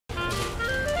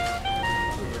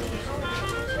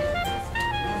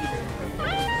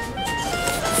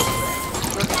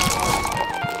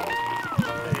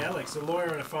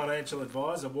financial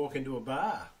advisor walk into a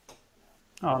bar.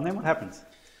 Oh, and then what happens?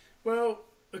 Well,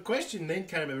 the question then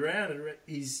came around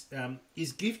is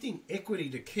gifting equity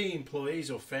to key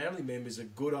employees or family members a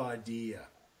good idea?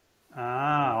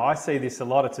 Ah, I see this a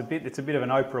lot. It's a bit of an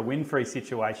Oprah Winfrey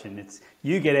situation. It's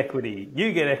you get equity,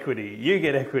 you get equity, you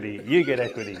get equity, you get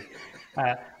equity.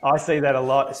 I see that a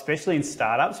lot, especially in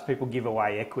startups. People give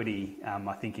away equity,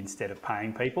 I think, instead of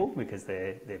paying people because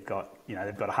they've got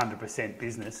 100%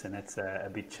 business, and it's a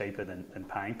bit cheaper than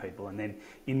paying people. And then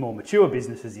in more mature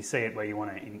businesses, you see it where you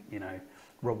want to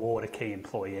reward a key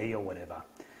employee or whatever.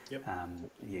 Yep.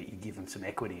 You give them some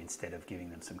equity instead of giving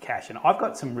them some cash. And I've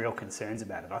got some real concerns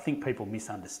about it. I think people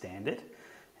misunderstand it,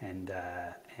 and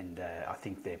I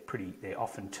think they're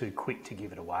often too quick to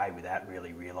give it away without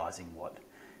really realising what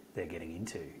they're getting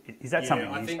into. Is that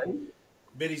something you see?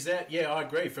 But is that, I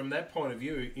agree. From that point of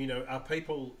view,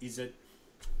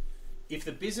 if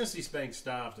the business is being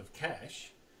starved of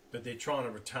cash, but they're trying to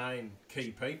retain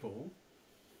key people,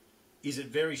 is it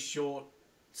very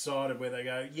short-sighted where they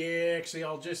go, actually,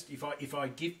 I'll just, if I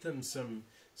give them some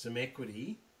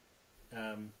equity,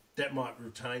 that might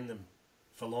retain them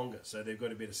for longer. So they've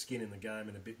got a bit of skin in the game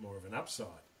and a bit more of an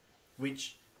upside,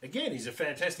 which, again, is a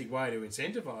fantastic way to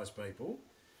incentivise people.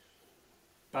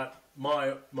 But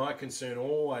my concern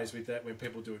always with that when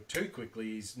people do it too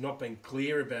quickly is not being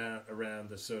clear around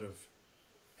the sort of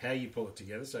how you pull it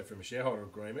together, so from a shareholder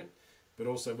agreement, but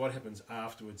also what happens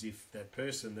afterwards if that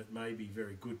person that may be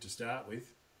very good to start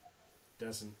with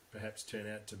doesn't perhaps turn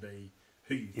out to be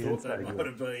who you thought they might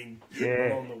have been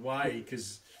along the way,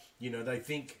 because they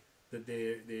think that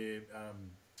their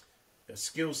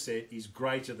skill set is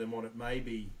greater than what it may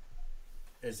be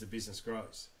as the business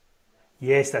grows.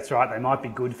 Yes, that's right. They might be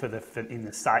good in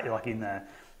the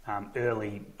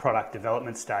early product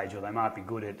development stage, or they might be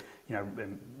good at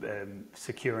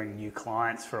securing new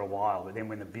clients for a while. But then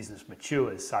when the business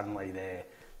matures, suddenly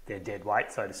they're dead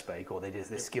weight, so to speak, or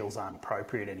their skills aren't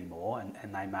appropriate anymore,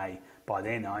 and they may by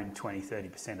then own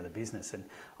 20-30% of the business. And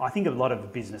I think a lot of the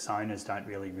business owners don't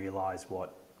really realise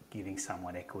what giving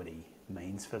someone equity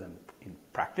means for them in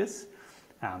practice.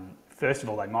 First of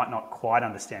all, they might not quite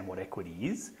understand what equity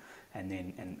is. And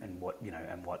then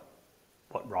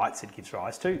what rights it gives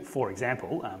rise to. For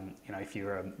example, if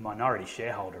you're a minority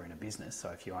shareholder in a business, so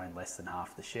if you own less than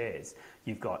half the shares,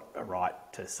 you've got a right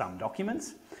to some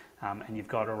documents, and you've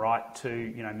got a right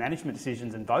to management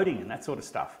decisions and voting and that sort of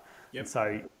stuff. Yep. And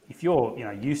so if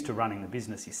you're used to running the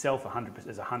business yourself 100%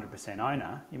 as a 100%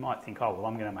 owner, you might think, oh well,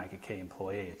 I'm going to make a key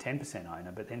employee a 10%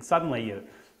 owner, but then suddenly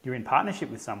you're in partnership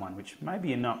with someone which maybe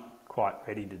you're not quite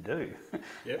ready to do.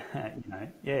 Yep.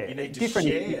 You need to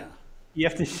share. You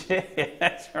have to share.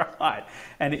 That's right.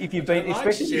 And if you've been,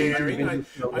 especially sharing, I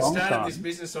started this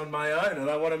business on my own, and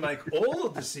I want to make all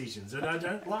the decisions, and I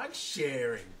don't like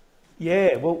sharing.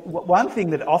 Yeah. Well, one thing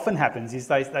that often happens is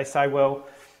they say, well,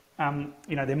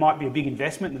 there might be a big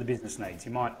investment that the business needs.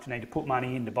 You might need to put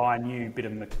money in to buy a new bit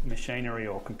of machinery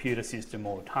or computer system,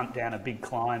 or hunt down a big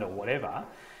client or whatever.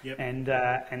 Yep. And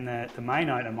the main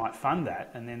owner might fund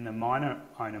that, and then the minor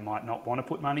owner might not want to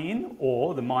put money in,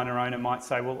 or the minor owner might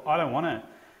say, well, I don't want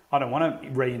to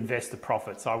reinvest the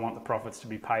profits. I want the profits to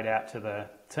be paid out to the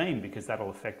team because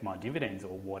that'll affect my dividends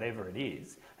or whatever it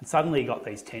is. And suddenly you got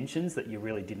these tensions that you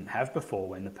really didn't have before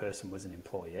when the person was an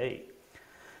employee.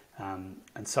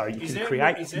 And so you can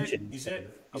create tension. Is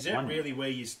that really where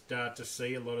you start to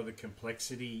see a lot of the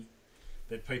complexity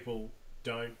that people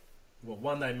don't? Well,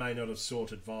 one, they may not have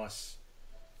sought advice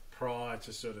prior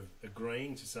to sort of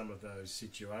agreeing to some of those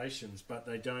situations, but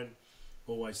they don't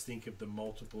always think of the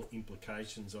multiple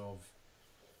implications of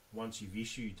once you've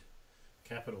issued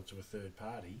capital to a third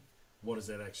party, what does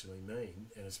that actually mean?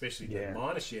 And especially the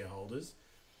minor shareholders,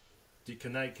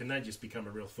 can they just become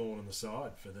a real thorn in the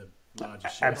side for the larger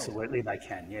shareholders? Absolutely they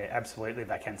can. Yeah, absolutely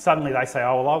they can. Suddenly they say,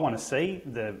 oh, well, I want to see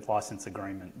the license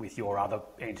agreement with your other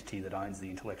entity that owns the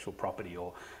intellectual property,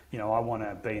 or, I want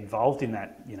to be involved in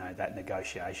that, that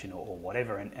negotiation or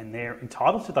whatever. And they're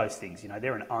entitled to those things.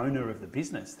 They're an owner of the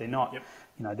business. They're not,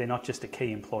 they're not just a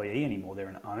key employee anymore. They're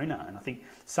an owner. And I think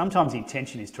sometimes the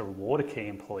intention is to reward a key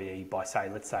employee by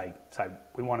let's say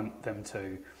we want them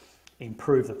to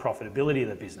improve the profitability of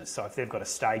the business. So if they've got a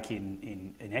stake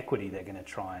in equity, they're going to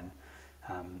try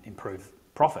and improve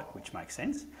profit, which makes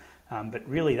sense. But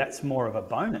really, that's more of a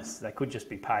bonus. They could just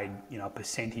be paid, a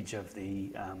percentage of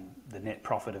the net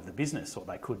profit of the business, or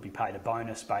they could be paid a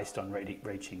bonus based on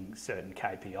reaching certain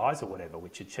KPIs or whatever,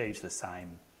 which achieves the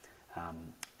same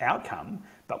outcome,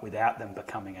 but without them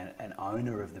becoming an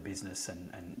owner of the business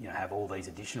and have all these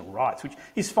additional rights, which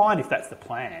is fine if that's the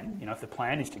plan. If the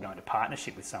plan is to go into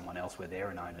partnership with someone else where they're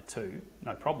an owner too,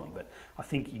 no problem. But I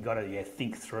think you've got to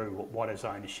think through what does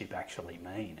ownership actually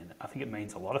mean, and I think it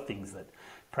means a lot of things that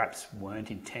perhaps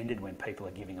weren't intended when people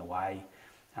are giving away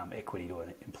equity to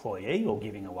an employee or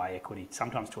giving away equity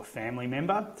sometimes to a family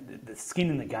member. The skin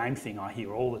in the game thing I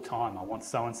hear all the time. I want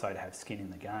so-and-so to have skin in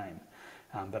the game.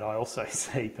 But I also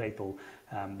see people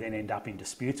then end up in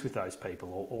disputes with those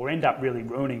people or end up really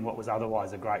ruining what was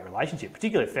otherwise a great relationship,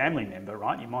 particularly a family member,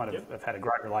 right? You might have had a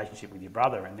great relationship with your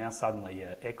brother and now suddenly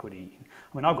equity.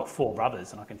 I mean, I've got 4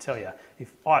 brothers and I can tell you,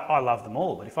 if I love them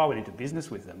all, but if I went into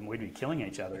business with them, we'd be killing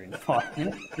each other in 5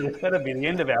 minutes. That'd be the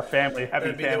end of our family,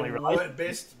 happy family relationship.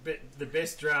 The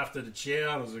best drafted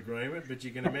shareholders agreement, but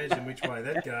you can imagine which way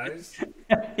that goes.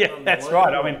 Yeah, that's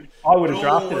right. I mean, I would have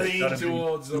drafted it. All lean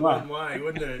towards the one way,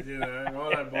 wouldn't it?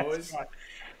 Righto, boys. Right.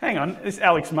 Hang on, this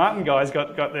Alex Martin guy's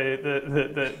got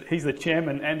the he's the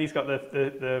chairman and he's got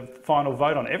the final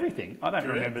vote on everything. I don't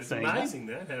remember seeing that. It's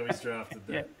amazing how he's drafted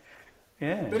that.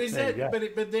 Yeah. But is that?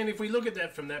 But then if we look at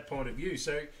that from that point of view,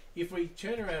 so if we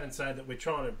turn around and say that we're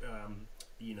trying to,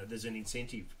 there's an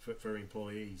incentive for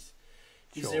employees.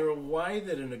 Is there a way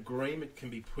that an agreement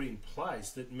can be put in place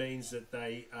that means that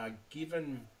they are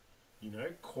given,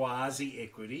 quasi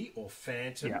equity or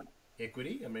phantom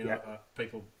equity? I mean,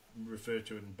 people refer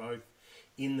to it in both,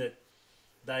 in that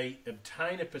they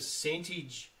obtain a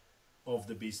percentage of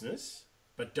the business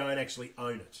but don't actually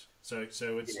own it. So it's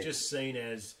just seen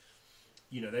as,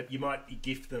 that you might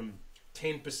gift them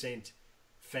 10%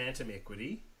 phantom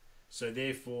equity. So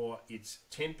therefore, it's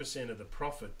 10% of the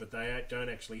profit, but they don't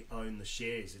actually own the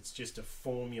shares. It's just a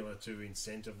formula to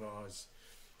incentivise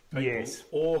people. Yes.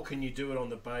 Or can you do it on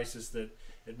the basis that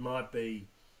it might be,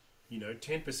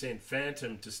 10%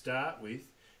 phantom to start with,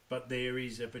 but there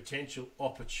is a potential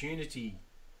opportunity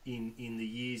in the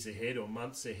years ahead or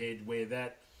months ahead where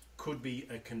that could be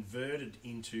converted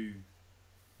into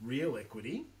real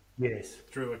equity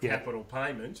through a capital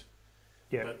payment.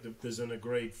 Yeah. But there's an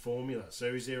agreed formula. So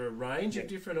is there a range of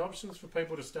different options for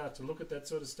people to start to look at that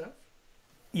sort of stuff?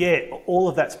 Yeah, all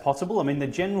of that's possible. I mean, the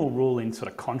general rule in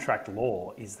sort of contract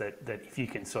law is that if you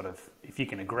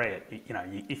can agree it,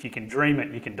 if you can dream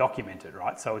it, you can document it,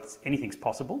 right? So anything's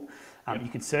possible. You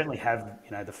can certainly have,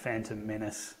 the Phantom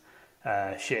Menace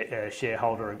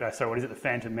shareholder. So what is it? The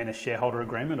Phantom Menace shareholder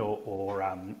agreement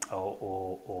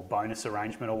or bonus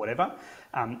arrangement or whatever.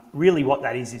 Really, what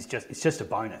that is it's just a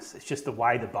bonus. It's just the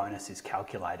way the bonus is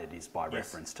calculated is by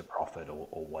reference to profit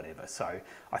or whatever. So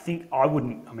I think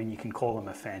you can call them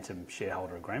a phantom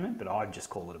shareholder agreement, but I'd just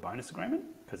call it a bonus agreement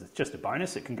because it's just a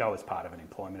bonus. It can go as part of an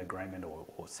employment agreement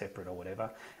or separate or whatever,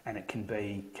 and it can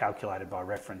be calculated by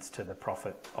reference to the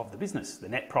profit of the business, the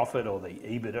net profit or the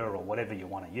EBITDA or whatever you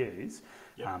want to use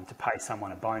to pay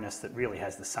someone a bonus that really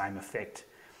has the same effect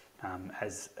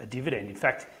as a dividend. In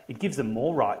fact, it gives them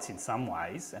more rights in some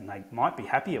ways, and they might be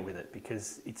happier with it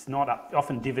because it's not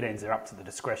often dividends are up to the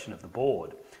discretion of the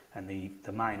board, and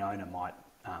the main owner might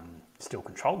still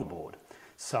control the board.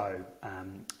 So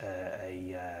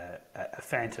a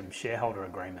phantom shareholder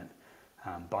agreement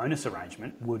bonus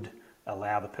arrangement would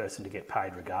allow the person to get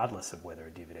paid regardless of whether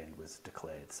a dividend was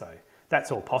declared. So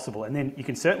that's all possible, and then you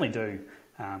can certainly do.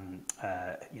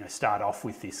 Start off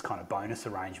with this kind of bonus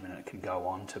arrangement, and it can go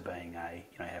on to being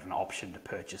have an option to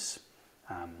purchase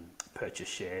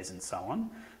shares and so on.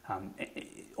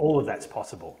 All of that's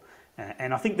possible,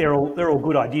 and I think they're all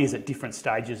good ideas at different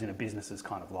stages in a business's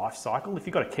kind of life cycle. If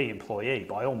you've got a key employee,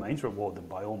 by all means reward them.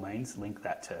 By all means link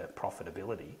that to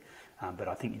profitability. But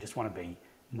I think you just want to be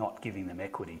not giving them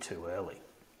equity too early.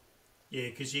 Yeah,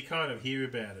 because you kind of hear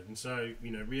about it, and so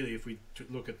really, if we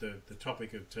look at the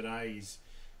topic of today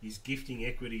is gifting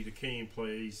equity to key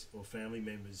employees or family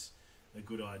members a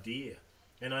good idea?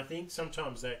 And I think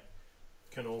sometimes that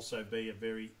can also be a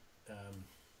very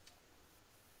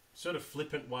sort of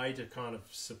flippant way to kind of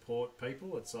support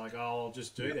people. It's like, oh, I'll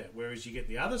just do that. Whereas you get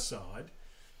the other side,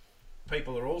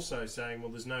 people are also saying, well,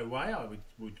 there's no way I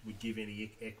would give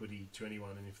any equity to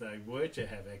anyone, and if they were to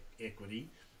have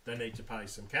equity, they need to pay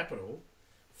some capital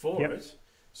for it.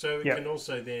 So it can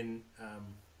also then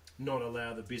not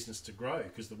allow the business to grow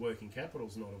because the working capital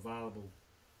is not available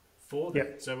for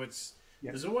that. So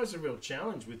there's always a real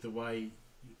challenge with the way,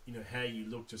 how you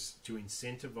look to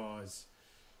incentivise,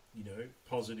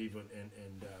 positive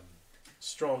and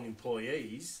strong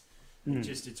employees.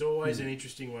 It's always an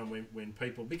interesting one when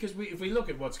people, because if we look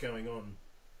at what's going on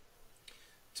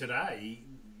today,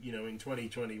 in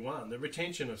 2021, the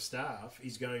retention of staff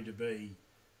is going to be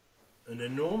an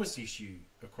enormous issue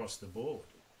across the board.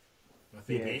 I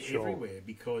think Yeah, sure. everywhere,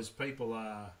 because people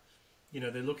are,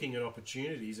 they're looking at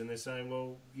opportunities and they're saying,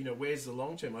 well, where's the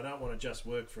long term? I don't want to just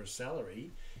work for a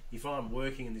salary. If I'm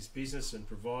working in this business and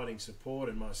providing support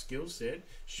and my skill set,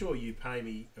 sure, you pay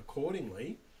me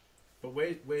accordingly, but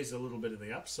where's a little bit of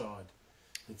the upside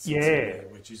that sits in there,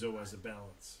 which is always a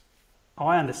balance.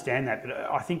 I understand that, but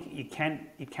I think it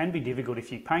can be difficult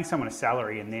if you're paying someone a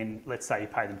salary and then let's say you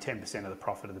pay them 10% of the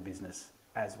profit of the business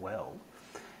as well.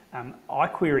 I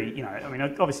query, I mean,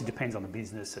 it obviously depends on the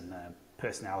business and the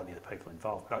personality of the people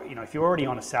involved. But if you're already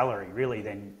on a salary, really,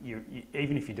 then you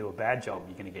even if you do a bad job,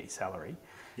 you're going to get your salary.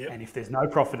 Yep. And if there's no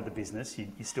profit of the business, you're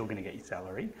still going to get your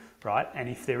salary, right? And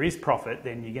if there is profit,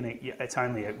 then it's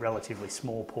only a relatively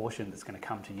small portion that's going to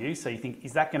come to you. So you think,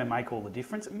 is that going to make all the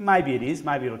difference? Maybe it is.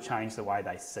 Maybe it'll change the way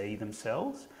they see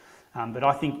themselves. But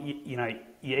I think,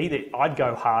 I'd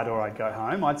go hard or I'd go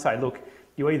home. I'd say, look,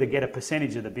 you either get a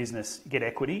percentage of the business, get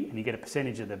equity, and you get a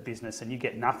percentage of the business, and you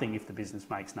get nothing if the business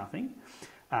makes nothing.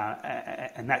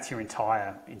 And that's your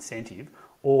entire incentive.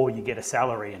 Or you get a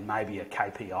salary and maybe a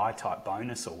KPI type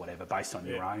bonus or whatever based on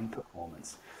your own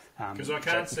performance. Because I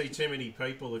can't see too many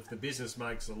people, if the business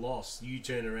makes a loss, you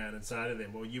turn around and say to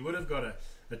them, well, you would have got a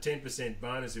 10%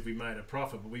 bonus if we made a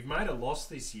profit, but we've made a loss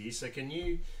this year, so can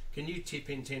you tip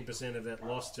in 10% of that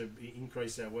loss to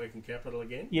increase our working capital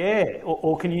again? Yeah,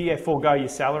 or can you forego your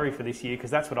salary for this year? Because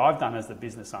that's what I've done as the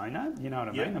business owner. You know what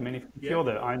I mean? I mean, if you're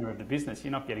the owner of the business,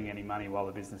 you're not getting any money while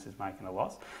the business is making a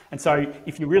loss. And so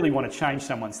if you really want to change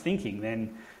someone's thinking,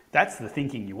 then that's the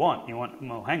thinking you want. You want,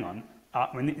 well, hang on.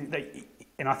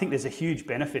 And I think there's a huge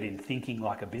benefit in thinking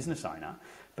like a business owner.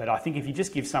 But I think if you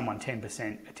just give someone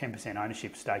 10%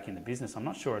 ownership stake in the business, I'm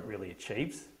not sure it really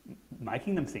achieves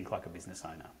making them think like a business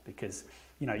owner. Because,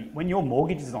 when your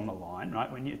mortgage is on the line,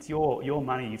 right, when it's your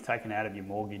money you've taken out of your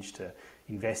mortgage to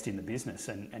invest in the business,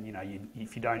 and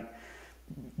if you don't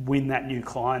win that new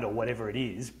client or whatever it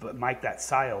is, but make that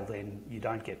sale, then you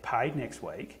don't get paid next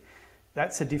week.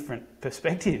 That's a different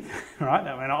perspective, right?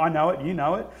 I mean, I know it, you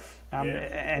know it.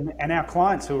 And our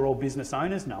clients who are all business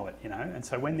owners know it, and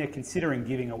so when they're considering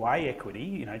giving away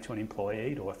equity, to an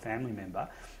employee or a family member,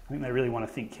 I think they really want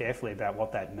to think carefully about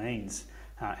what that means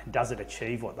and does it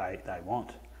achieve what they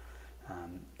want?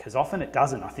 Because often it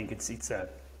doesn't. I think it's a.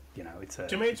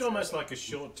 To me, it's almost like a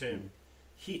short-term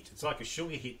hit. It's like a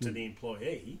sugar hit to the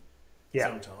employee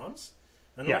sometimes.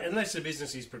 Unless the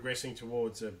business is progressing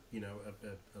towards a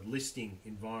listing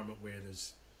environment where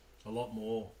there's a lot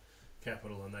more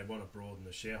capital and they want to broaden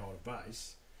the shareholder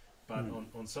base. But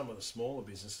on some of the smaller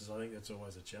businesses, I think that's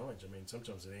always a challenge. I mean,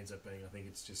 sometimes it ends up being, I think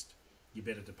it's just, you're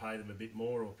better to pay them a bit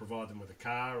more or provide them with a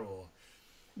car or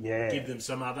give them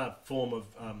some other form of,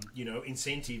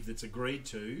 incentive that's agreed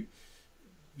to,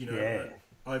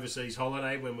 overseas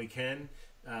holiday when we can.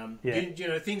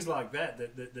 Things like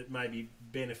that may be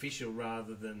beneficial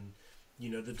rather than,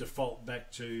 the default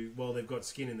back to, well, they've got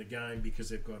skin in the game because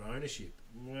they've got ownership.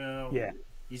 Well,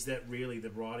 is that really the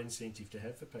right incentive to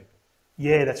have for people?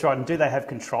 Yeah, that's right. And do they have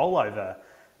control over,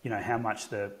 how much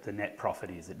the net profit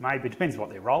is? It depends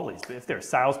what their role is. But if they're a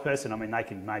salesperson, I mean, they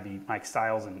can maybe make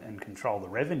sales and control the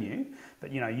revenue.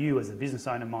 But, you as a business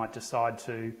owner might decide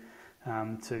to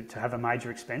have a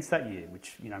major expense that year,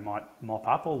 which might mop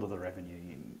up all of the revenue,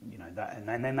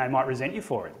 and then they might resent you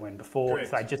for it. When before, if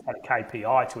they just had a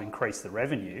KPI to increase the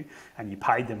revenue and you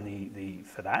paid them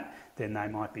for that, then they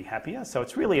might be happier. So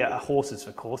it's really a horses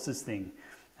for courses thing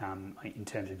in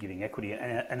terms of giving equity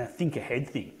and a think ahead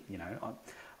thing.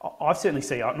 I've certainly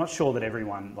seen. I'm not sure that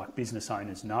everyone, like business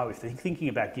owners, know if they're thinking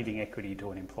about giving equity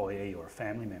to an employee or a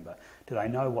family member. Do they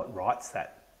know what rights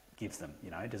that gives them?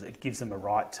 Does it gives them a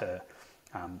right to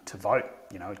vote?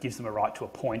 It gives them a right to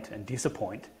appoint and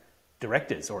disappoint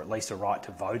directors, or at least a right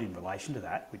to vote in relation to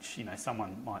that. Which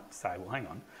someone might say, well, hang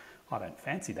on, I don't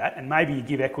fancy that. And maybe you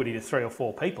give equity to 3 or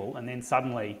 4 people, and then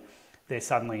they're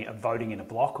suddenly voting in a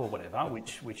block or whatever,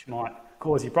 which might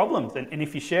cause you problems. And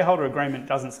if your shareholder agreement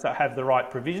doesn't have the right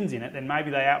provisions in it, then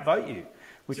maybe they outvote you.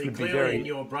 Which would be clearly in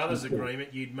your brother's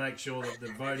agreement, you'd make sure that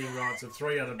the voting rights of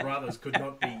 3 other brothers could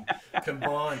not be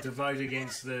combined to vote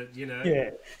against the,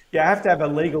 Yeah, I have to have a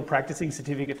legal practicing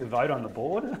certificate to vote on the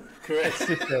board. Correct.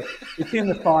 It's in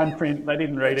the fine print. They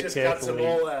didn't read it carefully. It just cuts them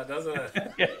all out, doesn't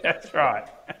it? Yeah, that's right.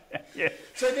 Yeah.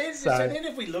 So then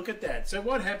if we look at that, so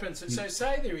what happens? So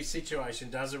say there is situation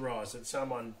does arise that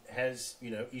someone has,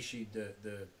 issued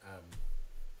the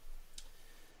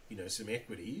some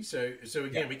equity. So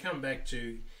again, we come back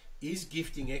to, is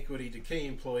gifting equity to key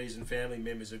employees and family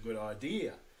members a good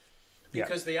idea?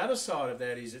 Because the other side of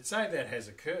that is, say that has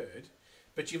occurred,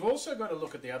 but you've also got to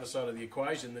look at the other side of the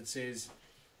equation that says,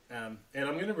 And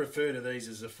I'm going to refer to these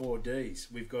as the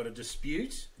 4Ds. We've got a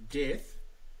dispute, death,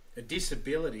 a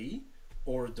disability,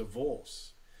 or a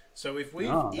divorce. So if we've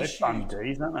they're fun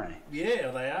Ds, aren't they?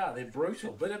 Yeah, they are. They're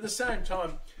brutal. But at the same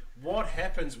time, what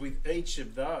happens with each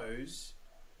of those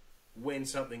when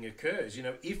something occurs? You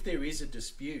know, if there is a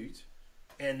dispute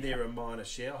and they're a minor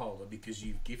shareholder because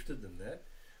you've gifted them that,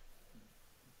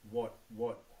 what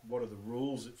are the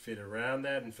rules that fit around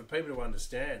that? And for people to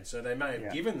understand, so they may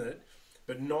have given it,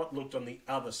 but not looked on the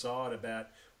other side about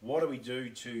what do we do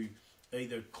to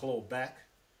either claw back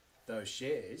those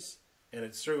shares, and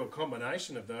it's through a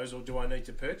combination of those, or do I need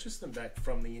to purchase them back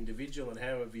from the individual, and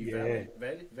how have you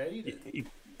valued it?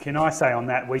 Can I say on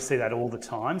that, we see that all the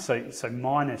time. So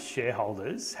minor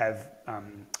shareholders have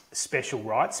special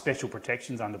rights, special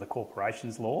protections under the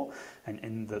corporations law,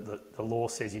 and the law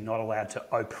says you're not allowed to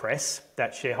oppress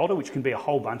that shareholder, which can be a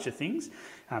whole bunch of things.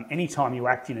 Anytime you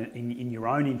act in your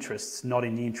own interests, not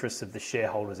in the interests of the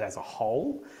shareholders as a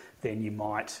whole, then you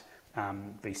might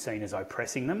be seen as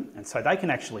oppressing them. And so they can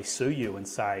actually sue you and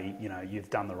say, you know, you've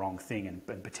done the wrong thing,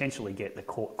 and potentially get the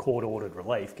court-ordered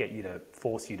relief,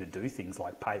 force you to do things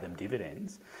like pay them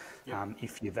dividends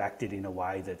if you've acted in a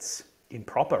way that's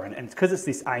improper. And because it's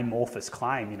this amorphous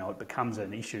claim, you know, it becomes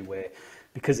an issue where,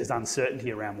 because there's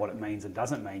uncertainty around what it means and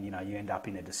doesn't mean, you know, you end up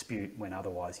in a dispute when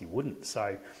otherwise you wouldn't.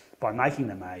 So by making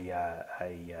them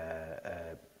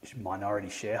a minority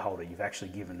shareholder, you've actually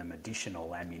given them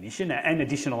additional ammunition and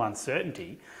additional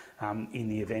uncertainty in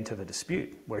the event of a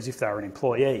dispute. Whereas if they're an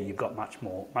employee, you've got much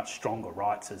stronger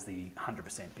rights as the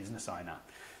 100% business owner.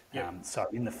 So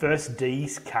in the first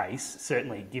D's case,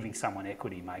 certainly giving someone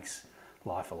equity makes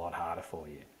life a lot harder for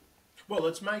you. Well,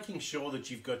 it's making sure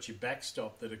that you've got your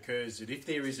backstop that occurs, that if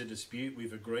there is a dispute,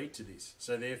 we've agreed to this.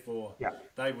 So therefore,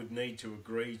 they would need to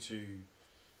agree to,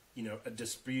 you know, a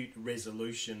dispute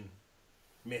resolution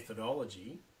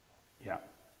methodology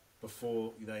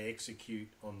before they execute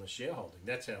on the shareholding.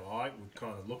 That's how I would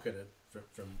kind of look at it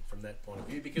from that point of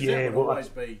view, because that would always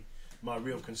be my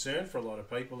real concern for a lot of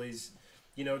people is,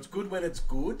 you know, it's good when it's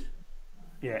good.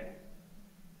 Yeah.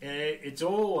 It's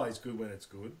always good when it's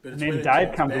good, but it's and then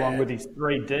Dave comes along with his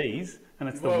 3Ds, and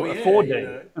it's the 4D, you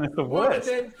know. and it's the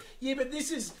worst. But this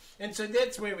is, and so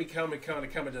that's where we come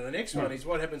into the next one, is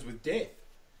what happens with death.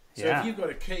 So if you've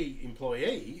got a key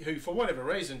employee who, for whatever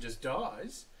reason, just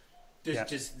dies,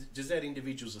 does that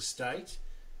individual's estate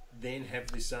then have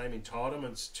the same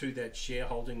entitlements to that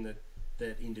shareholding that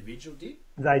individual did?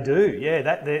 They do, yeah.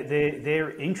 That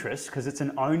their interest, because it's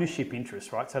an ownership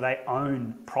interest, right? So they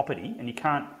own property, and you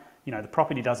can't, you know, the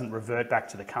property doesn't revert back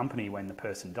to the company when the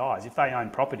person dies. If they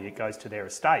own property, it goes to their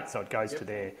estate, so it goes to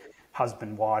their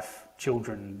husband, wife,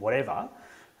 children, whatever,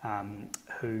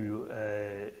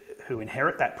 who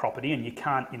inherit that property, and you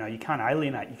can't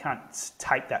alienate, you can't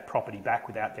take that property back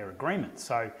without their agreement.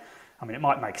 So, I mean, it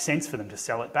might make sense for them to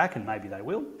sell it back, and maybe they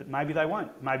will, but maybe they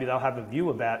won't. Maybe they'll have a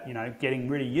view about, you know, getting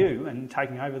rid of you and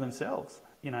taking over themselves.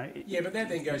 You know. But that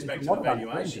then goes back to the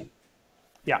valuation.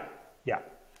 Yeah.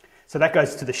 So that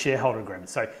goes to the shareholder agreement.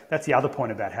 So that's the other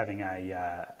point about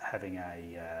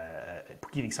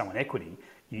giving someone equity.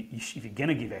 If you're going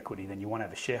to give equity, then you want to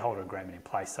have a shareholder agreement in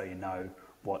place so you know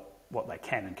what they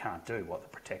can and can't do, what the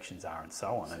protections are, and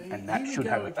so on. And that should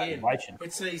have a valuation.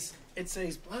 It's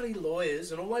these bloody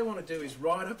lawyers, and all they want to do is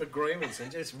write up agreements and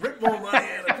just rip more money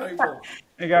out of people.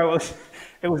 You go, well,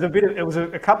 it was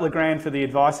a couple of grand for the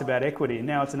advice about equity, and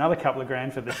now it's another couple of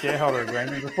grand for the shareholder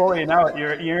agreement. Before you know it,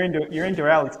 you're into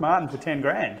Alex Martin for 10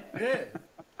 grand. Yeah.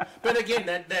 But again,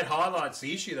 that highlights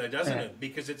the issue, though, doesn't it?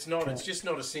 Because it's just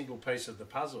not a single piece of the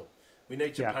puzzle. We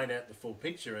need to paint out the full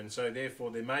picture, and so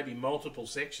therefore there may be multiple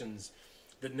sections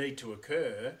that need to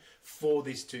occur for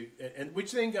this to, and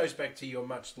which then goes back to your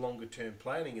much longer term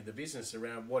planning of the business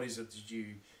around what is it that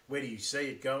where do you see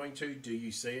it going to? Do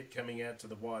you see it coming out to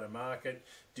the wider market?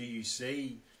 Do you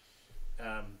see,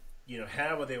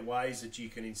 how are there ways that you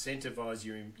can incentivise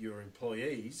your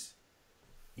employees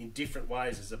in different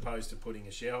ways as opposed to putting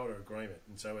a shareholder agreement?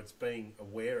 And so it's being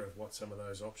aware of what some of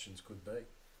those options could be.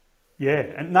 Yeah,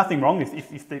 and nothing wrong if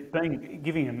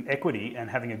giving them equity and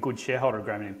having a good shareholder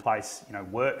agreement in place, you know,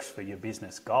 works for your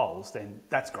business goals, then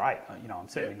that's great. You know, I'm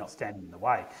certainly not standing in the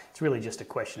way. It's really just a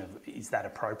question of, is that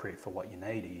appropriate for what you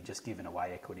need? Are you just giving away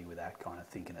equity without kind of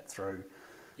thinking it through?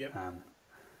 Yep.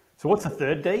 So what's the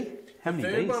third D? How many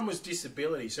Ds? The third one was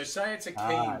disability. So say it's a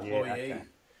key employee. Yeah, okay.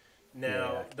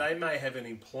 Now, they may have an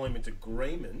employment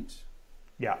agreement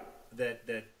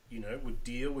that you know, would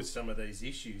deal with some of these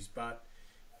issues, but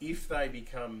if they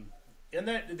become, and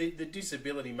that the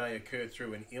disability may occur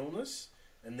through an illness,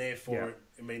 and therefore,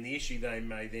 I mean, the issue they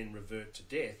may then revert to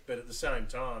death. But at the same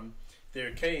time, they're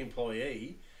a key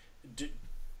employee. do,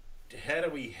 how do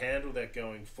we handle that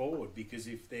going forward? Because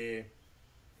if the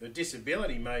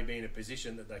disability may be in a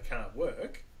position that they can't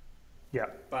work, Yeah.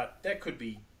 but that could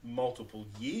be multiple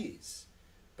years,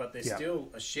 but they're Yeah. still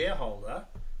a shareholder.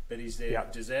 But is there, Yeah.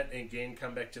 does that again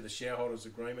come back to the shareholders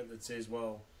agreement that says,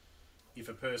 well, if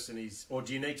a person is, or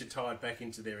do you need to tie it back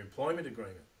into their employment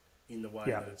agreement in the way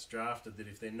Yeah. that it's drafted, that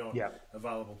if they're not Yeah.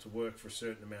 available to work for a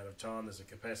certain amount of time, there's a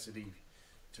capacity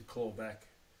to claw back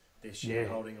their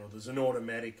shareholding, or there's an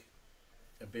automatic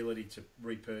ability to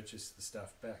repurchase the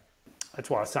stuff back? That's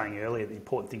why I was saying earlier, the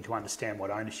important thing to understand what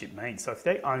ownership means. So if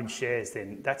they own shares,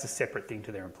 then that's a separate thing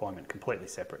to their employment, completely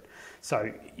separate.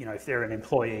 So, you know, if they're an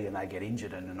employee and they get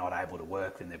injured and are not able to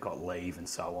work, then they've got leave and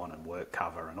so on and work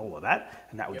cover and all of that.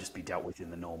 And that would just be dealt with in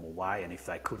the normal way. And if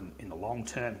they couldn't, in the long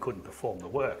term, couldn't perform the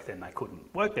work, then they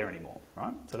couldn't work there anymore,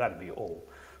 right? So that'd be all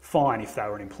fine. If they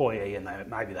were an employee and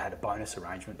maybe they had a bonus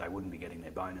arrangement, they wouldn't be getting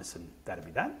their bonus, and that'd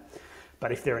be that.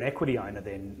 But if they're an equity owner,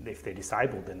 then if they're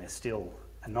disabled, then they're still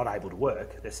and not able to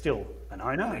work, they're still an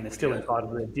owner and they're still entitled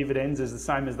to their dividends as the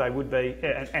same as they would be.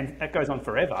 And that goes on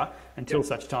forever until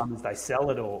such time as they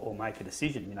sell it or make a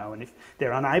decision, you know. And if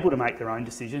they're unable to make their own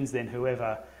decisions, then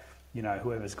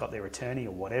whoever's got their attorney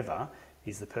or whatever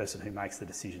is the person who makes the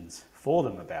decisions for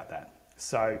them about that.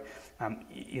 So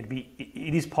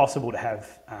it is possible to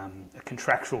have a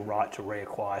contractual right to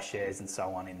reacquire shares and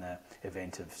so on in the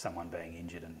event of someone being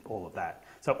injured and all of that.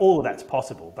 So all of that's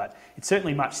possible, but it's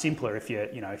certainly much simpler if you're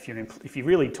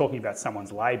really talking about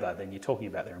someone's labour, then you're talking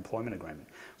about their employment agreement.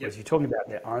 Whereas you're talking about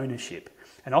their ownership.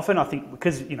 And often I think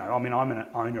because I'm an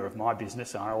owner of my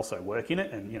business and I also work in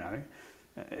it, and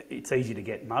it's easy to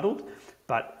get muddled.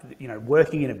 But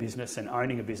working in a business and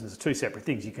owning a business are two separate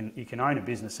things. You can own a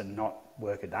business and not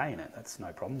work a day in it. That's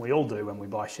no problem. We all do when we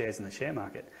buy shares in the share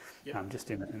market, just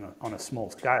on a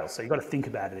small scale. So you've got to think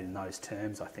about it in those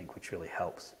terms, I think, which really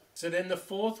helps. So then the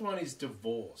fourth one is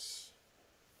divorce,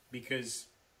 because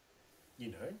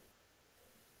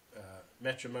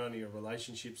matrimonial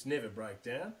relationships never break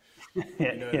down.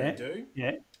 They do.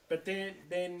 Yeah. But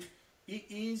then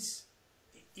it is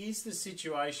the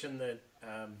situation that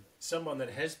someone that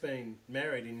has been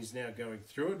married and is now going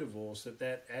through a divorce,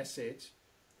 that asset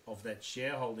of that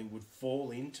shareholding would fall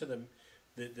into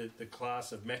the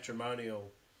class of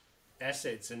matrimonial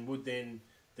assets, and would then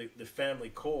the family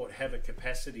court have a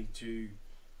capacity to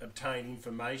obtain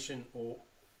information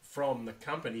from the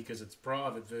company, because it's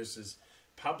private versus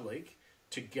public,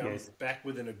 to go back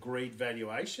with an agreed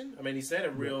valuation? I mean, is that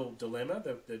a real dilemma?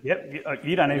 Yep,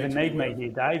 you don't even need me here,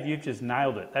 Dave. You've just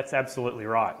nailed it. That's absolutely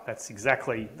right. That's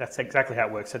exactly how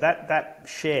it works. So that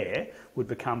share would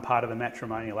become part of the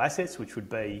matrimonial assets, which would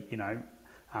be,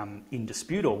 in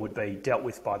dispute or would be dealt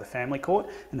with by the family court.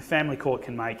 And the family court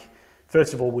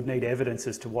first of all, would need evidence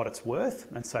as to what it's worth.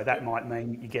 And so that might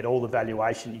mean you get all the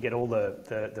valuation, you get all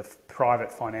the private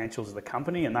financials of the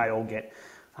company, and they all get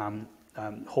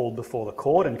hauled before the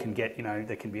court and can get,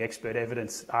 there can be expert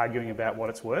evidence arguing about what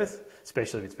it's worth,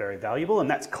 especially if it's very valuable. And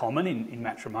that's common in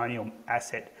matrimonial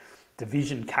asset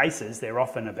division cases. They're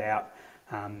often about,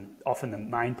 often the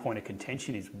main point of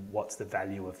contention is what's the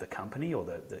value of the company, or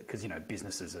because,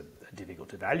 businesses are difficult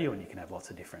to value and you can have lots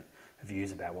of different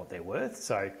views about what they're worth.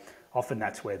 So often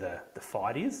that's where the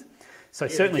fight is. So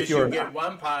certainly if you'll get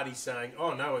one party saying,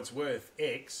 oh no, it's worth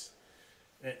X,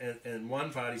 and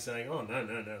one party saying, oh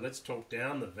no, let's talk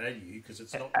down the value because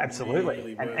it's not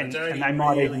really worth. And they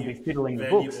might even be fiddling the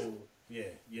books.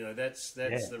 Yeah, that's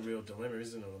the real dilemma,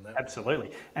 isn't it, on that?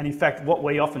 Absolutely. And in fact, what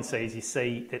we often see is you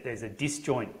see that there's a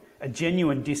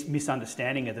genuine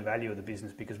misunderstanding of the value of the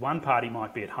business, because one party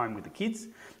might be at home with the kids,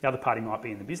 the other party might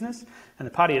be in the business, and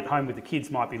the party at home with the kids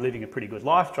might be living a pretty good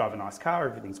life, drive a nice car,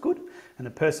 everything's good, and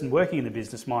the person working in the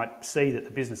business might see that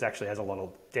the business actually has a lot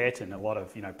of debt and a lot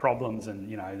of problems, and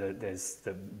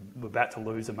we're about to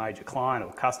lose a major client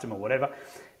or customer or whatever.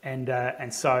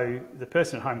 And so the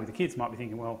person at home with the kids might be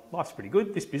thinking, well, life's pretty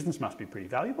good, this business must be pretty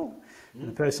valuable. And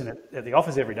the person at the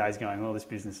office every day is going, well, this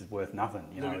business is worth nothing.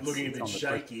 Looking a bit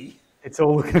shaky. It's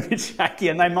all looking a bit shaky,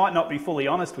 and they might not be fully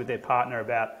honest with their partner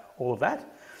about all of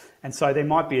that. And so there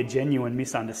might be a genuine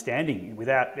misunderstanding,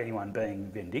 without anyone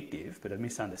being vindictive, but a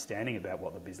misunderstanding about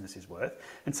what the business is worth.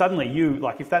 And suddenly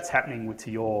if that's happening to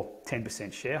your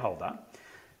 10% shareholder,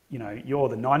 you're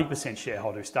the 90%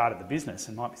 shareholder who started the business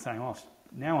and might be saying, oh,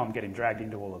 now I'm getting dragged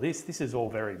into all of this. This is all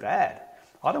very bad.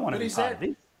 I don't want to be part of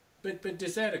this. But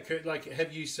does that occur?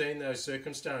 Have you seen those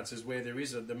circumstances where there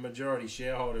is the majority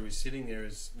shareholder is sitting there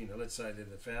as, let's say they're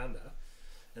the founder,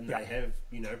 and they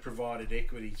have, provided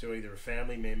equity to either a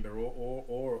family member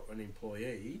or an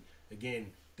employee?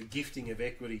 Again, the gifting of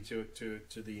equity to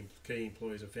the key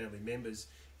employees or family members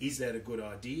is that a good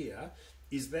idea?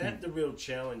 Is that the real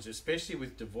challenge, especially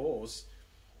with divorce?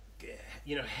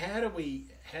 You know, how do we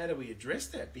address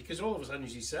that? Because all of a sudden,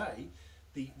 as you say,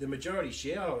 the majority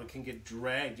shareholder can get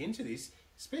dragged into this,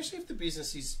 especially if the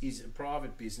business is a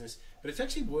private business, but it's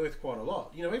actually worth quite a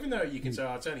lot. You know, even though you can say,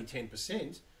 oh, it's only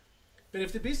 10%, but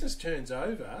if the business turns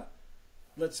over,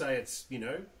 let's say it's, you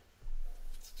know,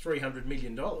 $300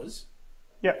 million,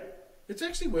 it's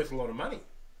actually worth a lot of money.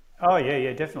 Oh,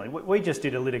 yeah, definitely. We just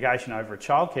did a litigation over a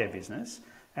childcare business,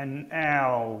 and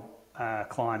our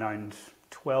client owned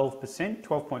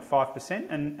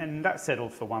 12.5%, and that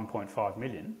settled for 1.5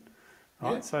 million.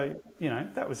 Right, Yeah. so you know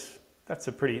that's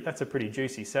a pretty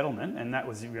juicy settlement, and that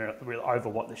was real over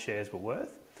what the shares were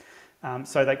worth.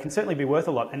 So they can certainly be worth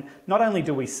a lot. And not only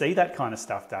do we see that kind of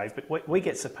stuff, Dave, but we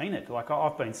get subpoenaed. Like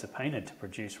I've been subpoenaed to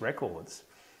produce records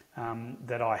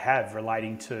that I have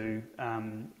relating to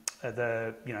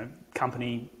the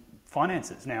company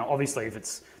finances. Now, obviously,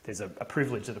 if there's a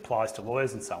privilege that applies to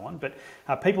lawyers and so on, but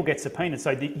people get subpoenaed.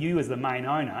 So that you as the main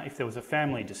owner, if there was a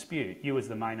family dispute, you as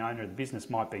the main owner of the business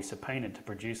might be subpoenaed to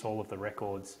produce all of the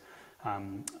records,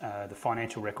 the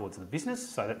financial records of the business,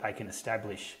 so that they can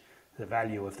establish the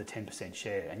value of the 10%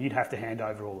 share. And you'd have to hand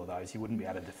over all of those. You wouldn't be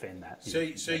able to defend that.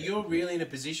 So you're really in a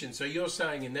position. So you're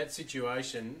saying in that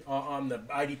situation, I'm the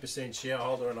 80%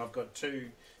 shareholder, and I've got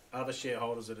two other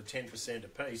shareholders that are 10%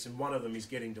 apiece, and one of them is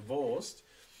getting divorced.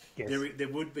 Yes. There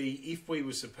would be, if we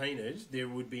were subpoenaed, there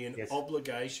would be an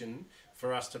obligation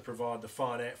for us to provide the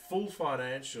full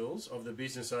financials of the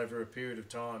business over a period of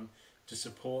time to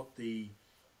support the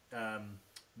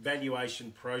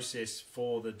valuation process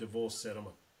for the divorce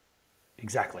settlement.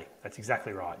 Exactly. That's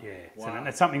exactly right, yeah. Wow. So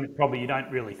that's something that probably you don't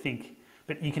really think,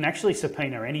 but you can actually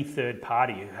subpoena any third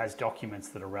party who has documents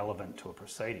that are relevant to a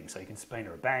proceeding. So you can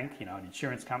subpoena a bank, an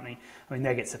insurance company. I mean,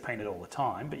 they get subpoenaed all the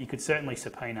time, but you could certainly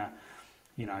subpoena,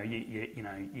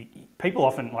 people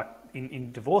often, like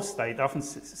in divorce, they often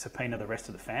subpoena the rest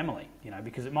of the family,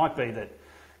 because it might be that,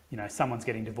 someone's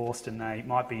getting divorced and they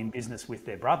might be in business with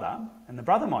their brother, and the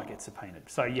brother might get subpoenaed.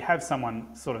 So you have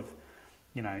someone sort of,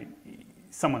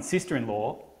 someone's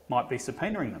sister-in-law might be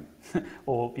subpoenaing them,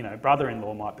 or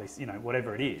brother-in-law might be,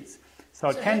 whatever it is. So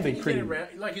it can be pretty.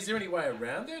 Is there any way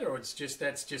around that, or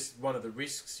that's just one of the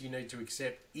risks you need to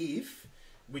accept?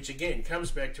 Which again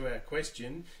comes back to our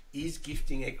question: is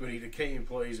gifting equity to key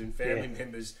employees and family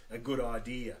members a good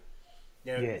idea?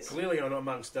 Now, clearly,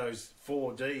 amongst those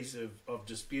 4 Ds of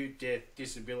dispute, death,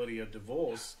 disability, or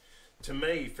divorce, to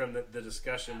me, from the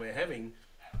discussion we're having,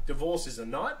 divorce is a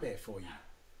nightmare for you.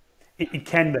 It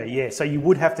can be, yeah. So you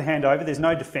would have to hand over. There's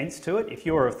no defence to it. If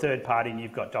you're a third party and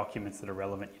you've got documents that are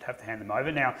relevant, you'd have to hand them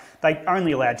over. Now, they're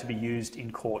only allowed to be used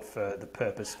in court for the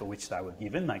purpose for which they were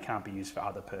given. They can't be used for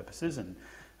other purposes. And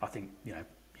I think,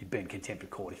 you'd be in contempt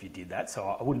of court if you did that.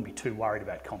 So I wouldn't be too worried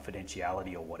about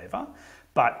confidentiality or whatever.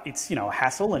 But it's, a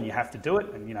hassle, and you have to do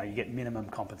it, and, you get minimum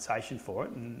compensation for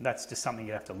it. And that's just something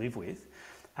you have to live with.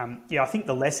 I think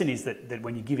the lesson is that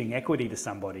when you're giving equity to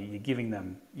somebody, you're giving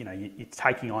them, you're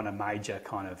taking on a major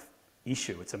kind of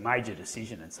issue. It's a major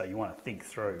decision, and so you want to think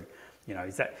through,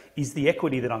 is the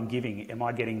equity that I'm giving, am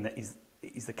I getting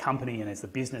is the company and is the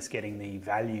business getting the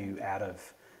value out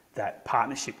of that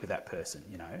partnership with that person,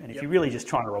 And if you're really just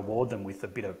trying to reward them with a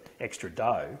bit of extra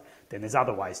dough, then there's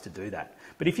other ways to do that.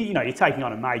 But if you're taking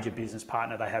on a major business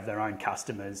partner, they have their own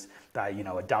customers, they,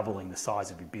 are doubling the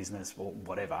size of your business or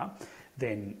whatever,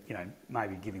 then,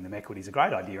 maybe giving them equity is a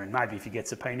great idea. And maybe if you get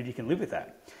subpoenaed, you can live with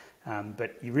that.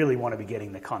 But you really want to be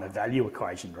getting the kind of value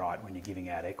equation right when you're giving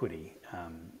out equity.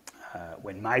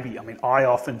 When maybe, I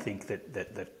often think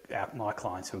that my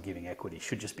clients who are giving equity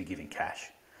should just be giving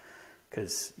cash.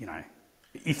 Because,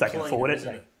 if they can afford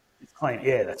it, it's clean.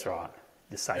 Yeah, that's right.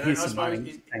 Just say, here's some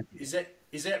money. Is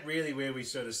that really where we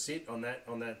sort of sit on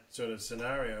that sort of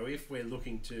scenario? If we're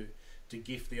looking to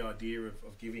gift the idea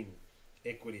of giving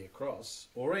equity across,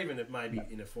 or even it may be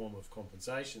in a form of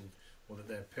compensation, or that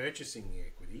they're purchasing the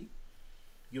equity,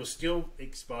 you're still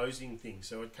exposing things.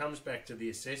 So it comes back to the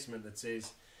assessment that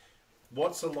says,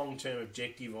 what's the long-term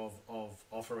objective of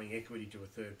offering equity to a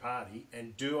third party,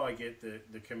 and do I get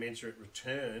the commensurate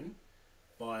return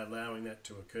by allowing that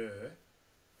to occur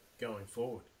going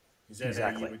forward? Is that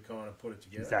how you would kind of put it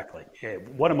together? Exactly. Yeah.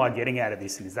 What am I getting out of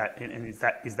this, and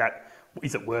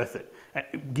is it worth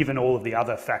it? Given all of the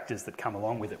other factors that come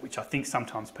along with it, which I think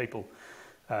sometimes people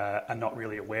are not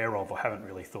really aware of or haven't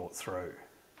really thought through.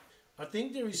 I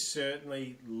think there is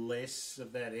certainly less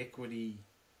of that equity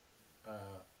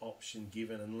option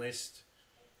given, unless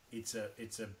it's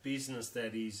a business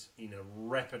that is in a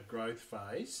rapid growth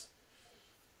phase,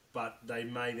 but they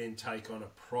may then take on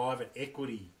a private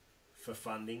equity for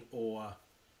funding, or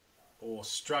or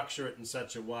structure it in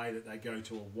such a way that they go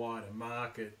to a wider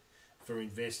market for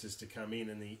investors to come in,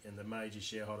 and the major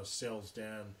shareholder sells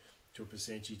down to a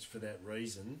percentage for that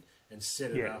reason, and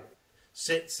set it up,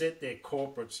 set their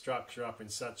corporate structure up in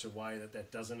such a way that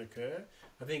that doesn't occur.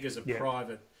 I think as a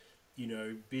private,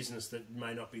 business that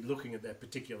may not be looking at that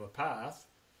particular path,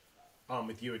 I'm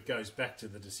with you. It goes back to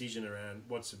the decision around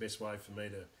what's the best way for me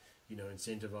to,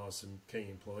 incentivise some key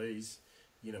employees.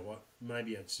 You know what?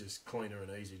 Maybe it's just cleaner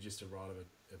and easier just to write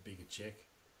a bigger check.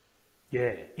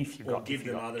 Yeah, or give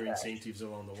them other incentives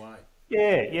along the way.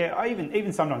 Yeah. I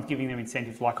even sometimes giving them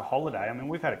incentives like a holiday. I mean,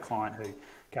 we've had a client who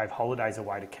gave holidays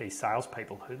away to key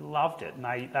salespeople who loved it, and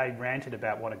they ranted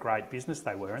about what a great business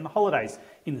they were. And the holidays,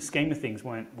 in the scheme of things,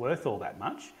 weren't worth all that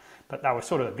much, but they were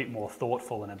sort of a bit more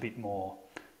thoughtful and a bit more,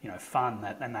 fun.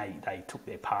 And they took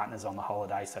their partners on the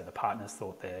holiday, so the partners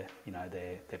thought their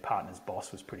partner's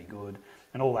boss was pretty good,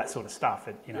 and all that sort of stuff.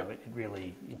 It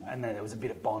really, and then there was a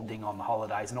bit of bonding on the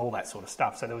holidays and all that sort of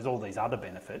stuff. So there was all these other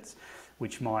benefits,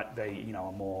 which might be,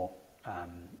 a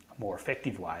more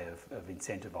effective way of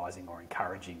incentivising or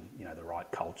encouraging, the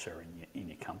right culture in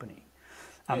your company.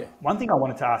 One thing I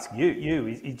wanted to ask you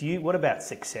is what about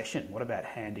succession? What about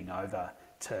handing over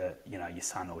to, your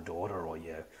son or daughter or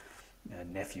your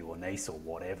nephew or niece or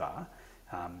whatever,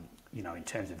 in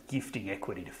terms of gifting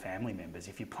equity to family members?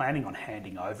 If you're planning on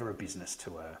handing over a business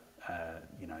to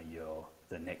you're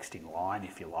the next in line,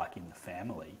 if you like, in the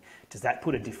family, does that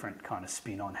put a different kind of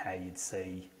spin on how you'd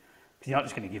see? Because you're not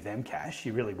just going to give them cash;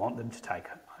 you really want them to take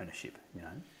ownership.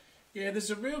 Yeah, there's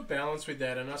a real balance with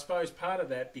that, and I suppose part of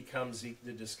that becomes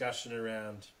the discussion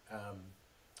around,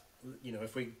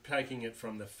 if we're taking it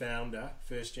from the founder,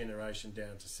 first generation,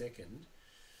 down to second.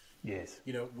 Yes.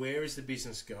 Where is the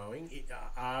business going?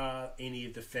 Are any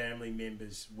of the family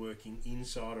members working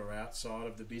inside or outside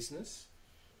of the business?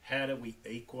 How do we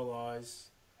equalise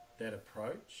that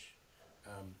approach?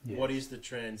 What is the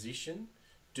transition?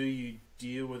 Do you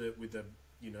deal with it with a,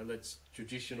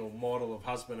 traditional model of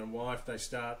husband and wife? They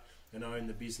start and own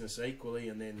the business equally,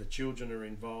 and then the children are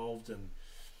involved and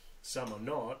some are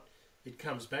not. It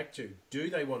comes back to, do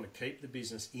they want to keep the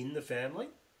business in the family?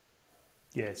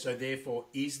 Yes. So therefore,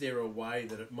 is there a way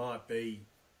that it might be,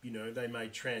 they may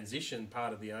transition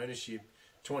part of the ownership,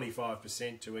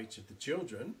 25% to each of the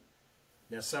children.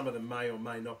 Now, some of them may or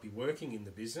may not be working in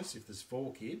the business if there's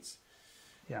 4 kids.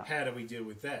 Yeah. How do we deal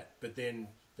with that? But then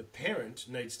the parent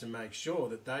needs to make sure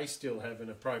that they still have an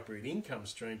appropriate income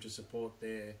stream to support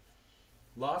their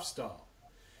lifestyle.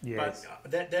 Yes.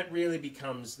 But that really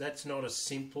becomes, that's not a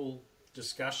simple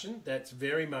discussion. That's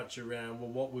very much around, well,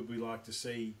 what would we like to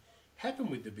see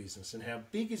happen with the business, and how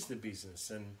big is the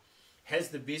business, and has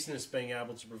the business been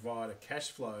able to provide a cash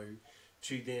flow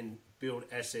to then build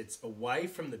assets away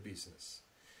from the business?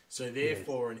 So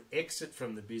therefore, an exit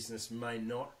from the business may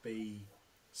not be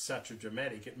such a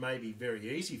dramatic. It may be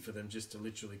very easy for them just to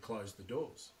literally close the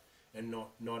doors and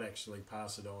not actually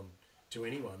pass it on to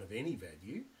anyone of any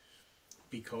value,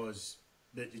 because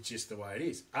it's just the way it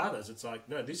is. Others, it's like,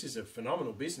 no, this is a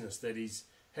phenomenal business that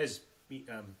has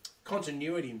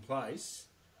continuity in place,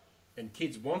 and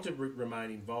kids want to remain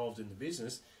involved in the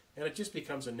business, and it just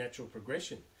becomes a natural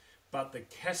progression. But the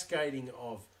cascading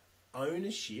of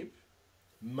ownership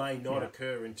may not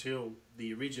occur until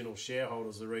the original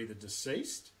shareholders are either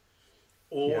deceased,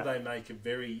 or they make a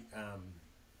very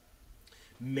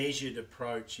measured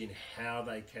approach in how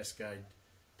they cascade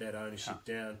that ownership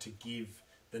down to give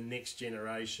the next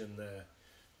generation the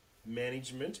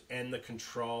management and the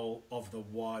control of the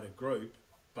wider group,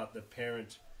 but the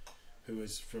parent, who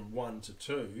is from 1 to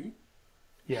 2,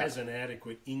 has an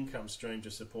adequate income stream to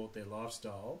support their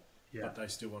lifestyle, but they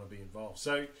still want to be involved.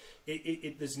 So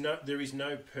there is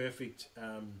no perfect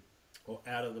or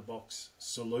out of the box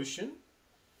solution.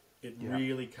 It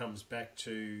really comes back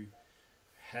to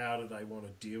how do they want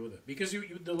to deal with it, because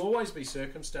there'll always be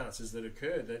circumstances that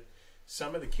occur that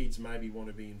some of the kids maybe want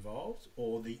to be involved,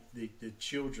 or the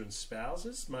children's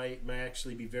spouses may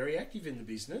actually be very active in the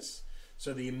business.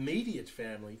 So the immediate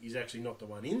family is actually not the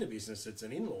one in the business, it's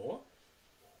an in-law.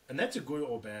 And that's a good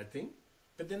or bad thing.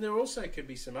 But then there also could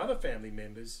be some other family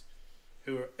members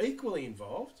who are equally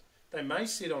involved. They may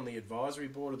sit on the advisory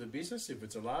board of the business if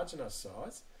it's a large enough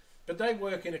size, but they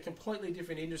work in a completely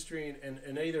different industry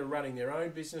and either running their own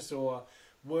business or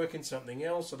work in something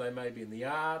else, or they may be in the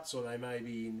arts, or they may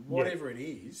be in whatever it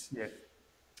is. Yeah.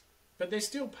 But they're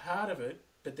still part of it,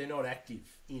 but they're not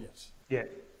active in it. Yeah.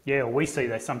 Yeah, we see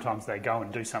that sometimes they go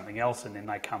and do something else, and then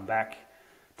they come back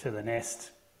to the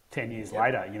nest 10 years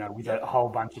later, with a whole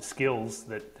bunch of skills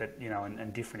that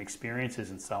and different experiences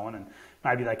and so on. And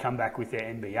maybe they come back with their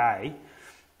MBA,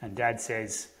 and Dad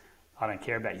says, I don't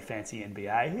care about your fancy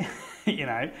MBA, you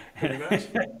know. Pretty much.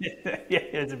 Yeah,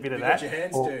 there's a bit of You that. got your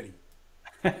hands Or- dirty.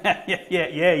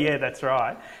 yeah, that's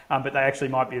right. But they actually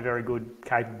might be a very good,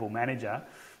 capable manager.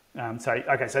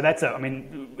 So that's I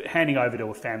mean, handing over to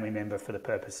a family member for the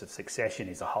purpose of succession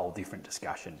is a whole different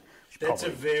discussion. That's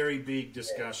a very big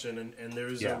discussion, and there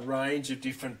is a Yeah. range of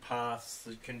different paths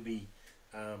that can be,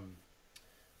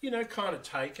 kind of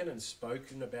taken and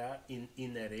spoken about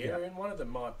in that area. Yeah. And one of them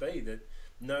might be that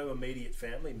no immediate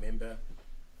family member,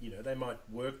 they might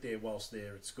work there whilst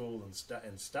they're at school and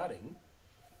studying,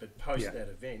 but post Yeah. that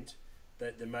event,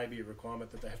 that there may be a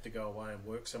requirement that they have to go away and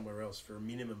work somewhere else for a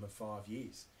minimum of 5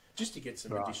 years just to get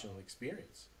some Right. additional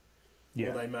experience. Yeah.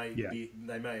 Or they may Yeah.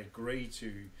 they may agree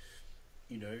to,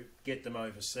 get them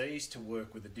overseas to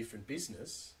work with a different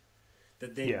business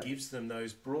that then Yeah. gives them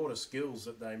those broader skills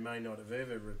that they may not have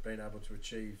ever been able to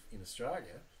achieve in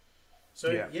Australia.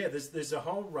 So Yeah. there's a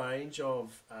whole range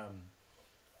of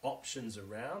options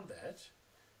around that,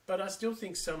 but I still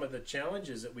think some of the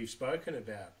challenges that we've spoken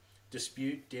about,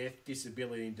 dispute, death,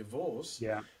 disability and divorce,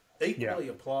 Yeah. equally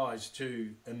applies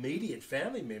to immediate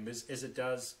family members as it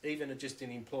does even just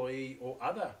an employee or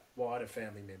other wider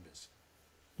family members.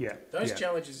 Yeah. Those yeah.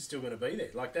 challenges are still going to be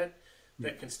there. Like that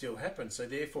can still happen. So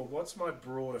therefore, what's my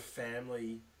broader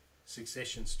family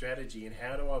succession strategy, and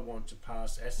how do I want to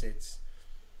pass assets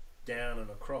down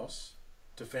and across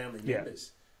to family Yeah.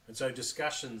 members? And so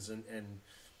discussions and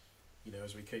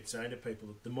as we keep saying to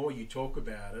people, the more you talk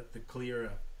about it, the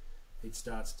clearer it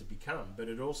starts to become. But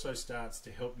it also starts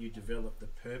to help you develop the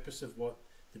purpose of what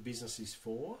the business is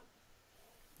for.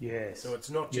 Yes. So it's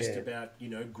not just Yeah.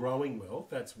 about, growing wealth.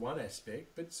 That's one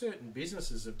aspect. But certain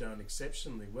businesses have done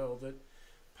exceptionally well that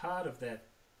part of that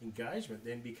engagement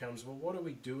then becomes, well, what do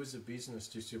we do as a business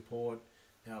to support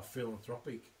our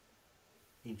philanthropic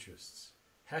interests?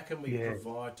 How can we Yeah.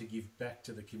 provide to give back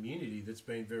to the community that's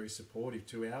been very supportive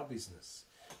to our business?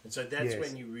 And so that's Yes.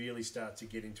 when you really start to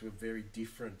get into a very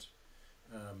different,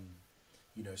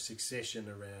 succession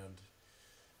around,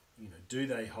 do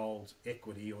they hold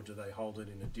equity or do they hold it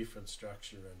in a different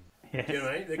structure? And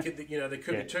Yes. there could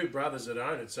Yeah. be two brothers that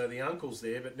own it. So the uncle's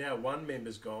there, but now one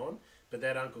member's gone, but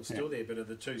that uncle's still there. But are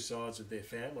the two sides of their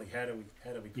family? How do we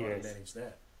kind of Yes. manage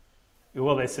that?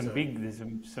 Well, there's So-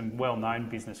 some well-known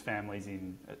business families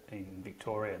in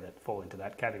Victoria that fall into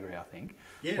that category, I think.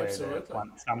 Yeah, where absolutely.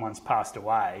 Someone's passed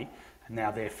away and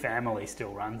now their family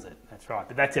still runs it. That's right.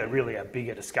 But that's really a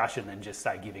bigger discussion than just,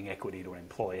 say, giving equity to an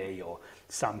employee or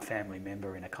some family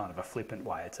member in a kind of a flippant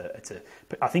way.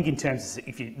 But I think in terms of,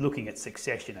 if you're looking at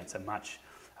succession, it's a much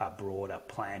broader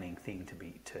planning thing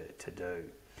to do.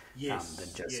 Yes,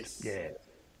 Than just, yes.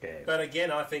 Yeah. But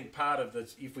again, I think part of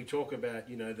the, if we talk about,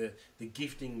 the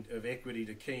gifting of equity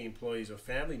to key employees or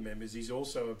family members, is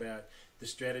also about the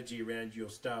strategy around your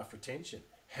staff retention.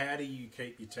 How do you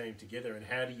keep your team together, and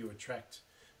how do you attract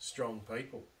strong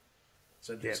people?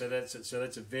 So that's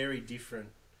a very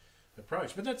different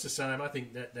approach. But that's the same. I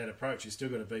think that approach is still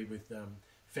going to be with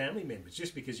family members.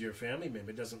 Just because you're a family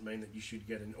member doesn't mean that you should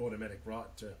get an automatic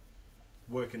right to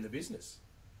work in the business.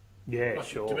 Yeah, Like,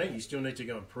 sure. To me, you still need to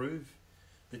go and prove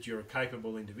that you're a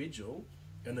capable individual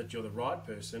and that you're the right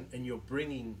person, and you're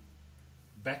bringing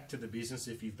back to the business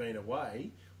if you've been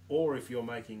away, or if you're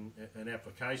making an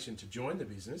application to join the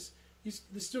business.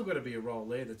 There's still got to be a role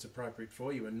there that's appropriate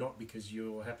for you, and not because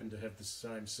you happen to have the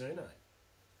same surname.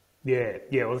 Yeah,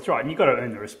 well, that's right. And you've got to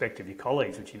earn the respect of your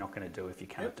colleagues, which you're not going to do if you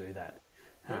can't Yep. do that.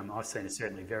 Yep. I've seen it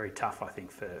certainly very tough, I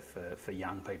think, for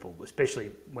young people,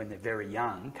 especially when they're very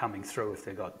young, coming through if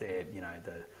they've got their,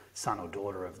 the son or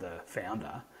daughter of the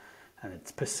founder, and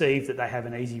it's perceived that they have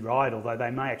an easy ride, although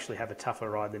they may actually have a tougher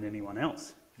ride than anyone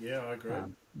else. Yeah, I agree.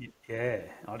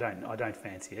 I don't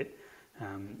fancy it.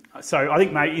 So I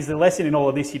think, mate, is the lesson in all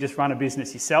of this: you just run a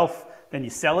business yourself, then you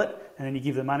sell it, and then you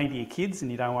give the money to your kids, and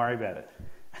you don't worry about it.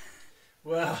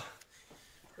 Well,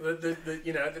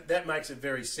 that makes it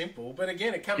very simple. But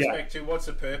again, it comes back to what's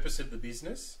the purpose of the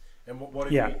business, and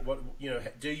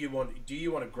do you want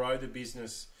to grow the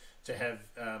business to have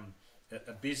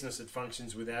a business that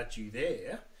functions without you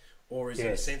there, or is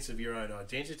it a sense of your own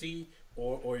identity,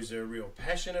 or is there a real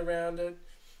passion around it?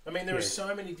 I mean, there are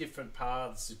so many different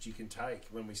paths that you can take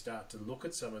when we start to look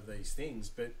at some of these things,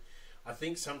 but I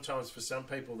think sometimes for some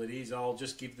people it is, I'll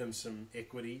just give them some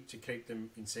equity to keep them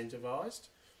incentivised.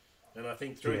 And I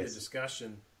think through the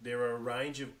discussion, there are a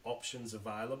range of options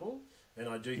available, and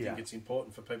I do think it's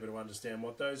important for people to understand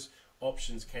what those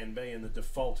options can be, and the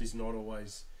default is not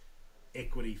always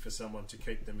equity for someone to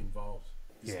keep them involved.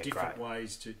 There's different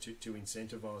ways to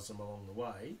incentivise them along the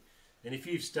way. And if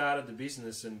you've started the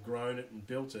business and grown it and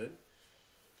built it,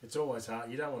 it's always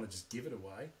hard. You don't want to just give it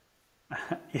away.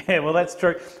 Yeah, well, that's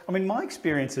true. I mean, my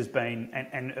experience has been,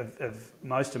 and of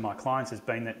most of my clients, has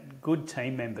been that good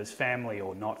team members, family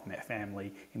or not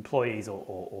family, employees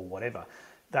or whatever,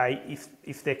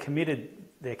 if they're committed,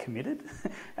 they're committed,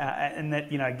 and that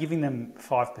giving them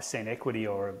 5% equity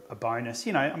or a bonus,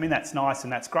 I mean that's nice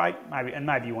and that's great,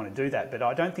 maybe you want to do that, but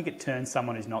I don't think it turns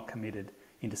someone who's not committed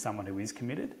into someone who is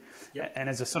committed. Yep. And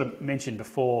as I sort of mentioned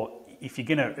before, if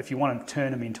you want to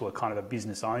turn them into a kind of a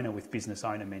business owner with business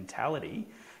owner mentality,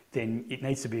 then it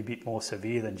needs to be a bit more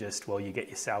severe than just, well, you get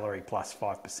your salary plus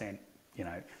 5%. You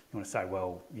want to say,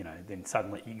 well, then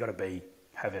suddenly you got to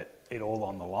have it all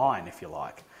on the line, if you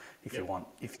like. If you want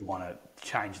to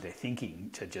change their thinking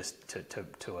to just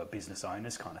to a business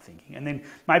owner's kind of thinking, and then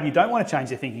maybe you don't want to change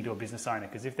their thinking to a business owner,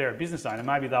 because if they're a business owner,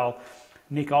 maybe they'll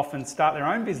nick off and start their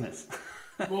own business.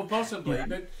 Well, possibly,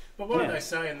 but what do they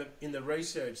say in the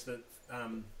research that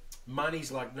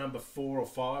money's like number 4 or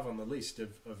 5 on the list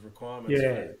of requirements?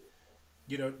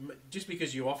 Yeah. Just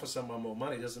because you offer someone more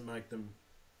money doesn't make them,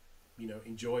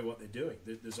 enjoy what they're doing.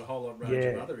 There's a whole lot range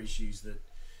of other issues that,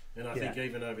 and I think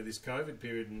even over this COVID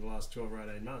period in the last 12 or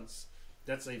 18 months,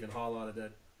 that's even highlighted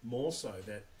that more so,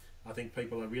 that I think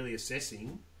people are really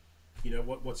assessing,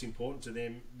 what's important to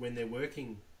them when they're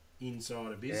working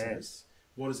inside a business.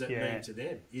 What does that mean to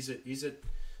them? Is it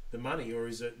the money, or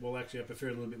is it, well, actually I prefer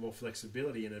a little bit more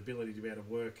flexibility and ability to be able to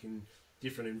work in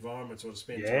different environments or to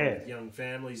spend time with young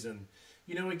families? And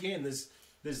again, there's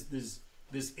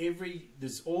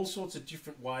all sorts of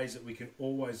different ways that we can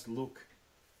always look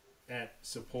at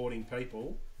supporting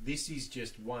people. This is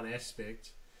just one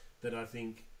aspect that I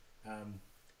think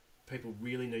people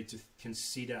really need to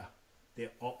consider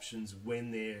their options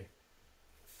when they're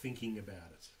thinking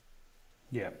about it.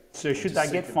 Yeah. So should they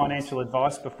get financial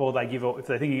advice before they give, if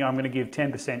they're thinking, I'm going to give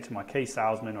 10% to my key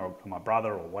salesman or my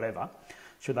brother or whatever,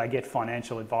 should they get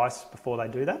financial advice before they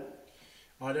do that?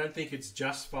 I don't think it's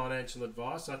just financial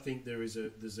advice. I think there's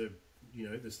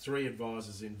 3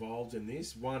 advisors involved in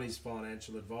this. One is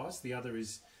financial advice. The other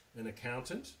is an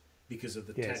accountant, because of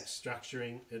the tax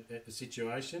structuring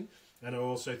situation. And I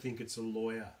also think it's a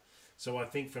lawyer. So I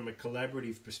think from a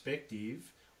collaborative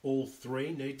perspective, all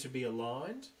 3 need to be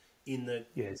aligned, in that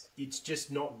it's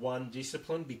just not one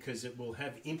discipline, because it will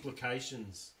have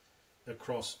implications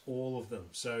across all of them.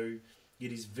 So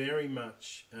it is very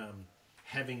much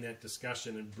having that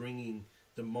discussion and bringing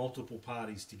the multiple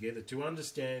parties together to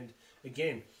understand,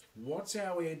 again, what's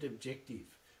our end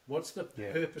objective? What's the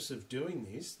purpose of doing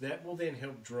this? That will then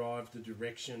help drive the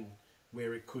direction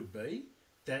where it could be.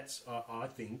 That's, I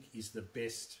think, is the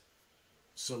best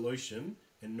solution,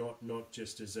 and not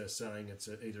just as saying it's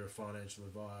either a financial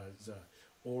advisor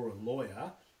or a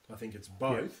lawyer. I think it's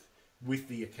both, with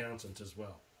the accountant as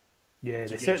well. Yeah,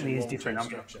 there certainly is different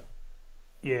structure.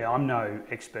 I'm no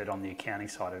expert on the accounting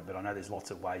side of it, but I know there's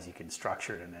lots of ways you can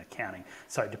structure it in accounting.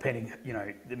 So depending,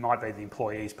 it might be the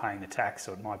employee's paying the tax,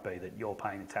 or it might be that you're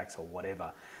paying the tax, or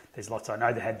whatever. There's lots. I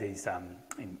know they had these,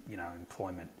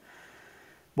 employment.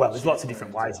 Well, there's lots of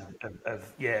different ways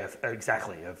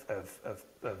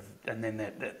and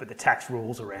then but the tax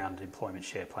rules around employment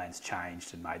share plans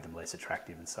changed and made them less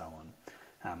attractive and so on.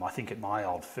 I think at my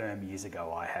old firm years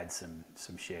ago, I had some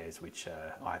shares which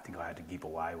I think I had to give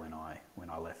away when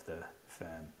I left the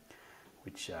firm,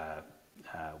 which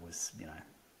was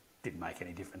didn't make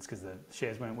any difference because the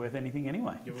shares weren't worth anything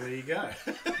anyway. Yeah, well, there you go.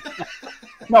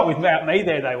 Not without me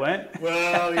there, they weren't.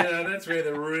 Well, that's where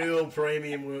the real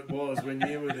premium was when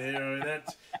you were there. I mean,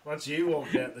 once you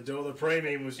walked out the door, the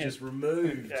premium was just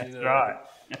removed. That's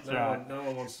right. No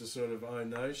one wants to sort of own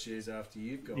those shares after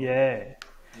you've gone. Yeah.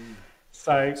 Mm.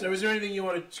 So is there anything you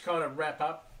want to kind of wrap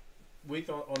up with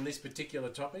on this particular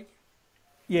topic?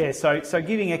 Yeah, so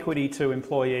giving equity to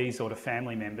employees or to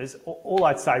family members, all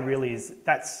I'd say really is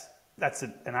that's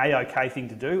an A-OK thing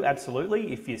to do,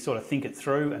 absolutely, if you sort of think it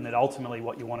through, and that ultimately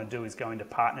what you want to do is go into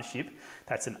partnership.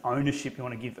 That's an ownership. You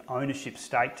want to give ownership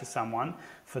stake to someone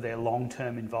for their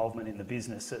long-term involvement in the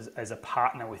business as a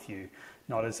partner with you,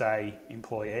 not as a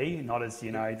employee, not as,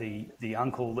 the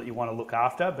uncle that you want to look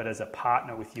after, but as a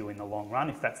partner with you in the long run.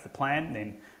 If that's the plan,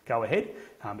 then go ahead,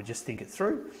 but just think it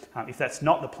through. If that's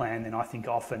not the plan, then I think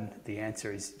often the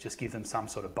answer is just give them some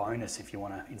sort of bonus if you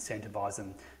want to incentivise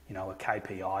them, a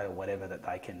KPI or whatever that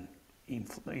they can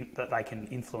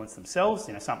influence themselves.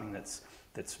 Something that's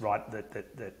right.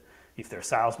 That if they're a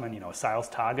salesman, a sales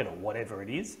target or whatever it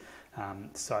is,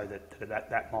 so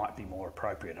that might be more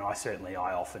appropriate. And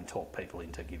I often talk people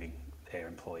into giving their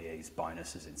employees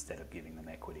bonuses instead of giving them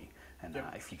equity. And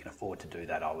if you can afford to do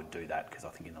that, I would do that, because I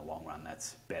think in the long run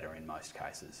that's better in most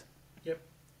cases. Yep.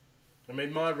 I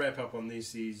mean, my wrap up on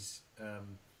this is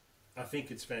I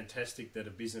think it's fantastic that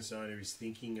a business owner is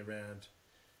thinking around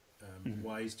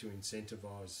ways to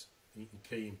incentivise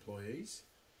key employees,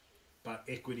 but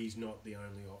equity is not the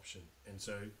only option. And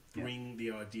so bring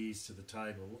the ideas to the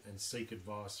table and seek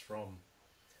advice from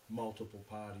multiple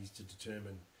parties to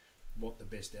determine what the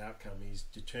best outcome is,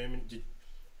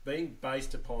 being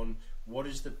based upon what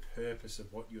is the purpose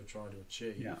of what you're trying to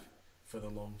achieve for the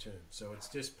long term. So it's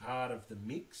just part of the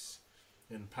mix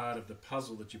and part of the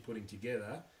puzzle that you're putting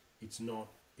together. It's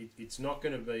not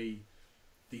going to be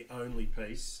the only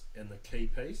piece and the key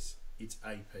piece. It's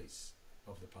a piece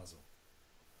of the puzzle.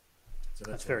 So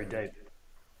that's very deep.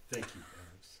 Thank you,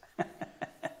 Alex.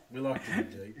 We like to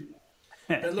be deep.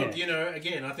 But look,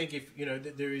 again, I think if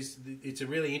it's a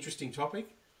really interesting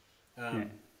topic,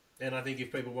 and I think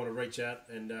if people want to reach out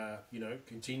and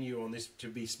continue on this to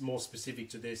be more specific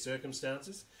to their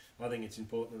circumstances, I think it's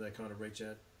important that they kind of reach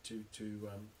out to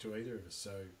either of us.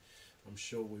 So I'm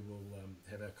sure we will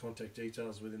have our contact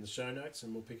details within the show notes,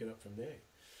 and we'll pick it up from there.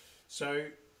 So,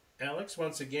 Alex,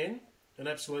 once again, an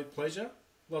absolute pleasure.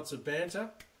 Lots of banter,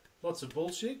 lots of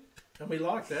bullshit, and we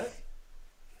like that.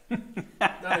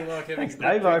 Nothing like having. Thanks,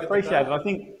 Dave. I appreciate it. I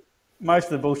think most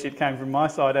of the bullshit came from my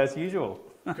side as usual.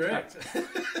 Correct.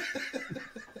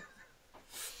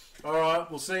 All right,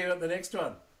 we'll see you at the next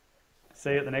one.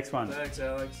 See you at the next one. Thanks,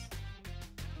 Alex.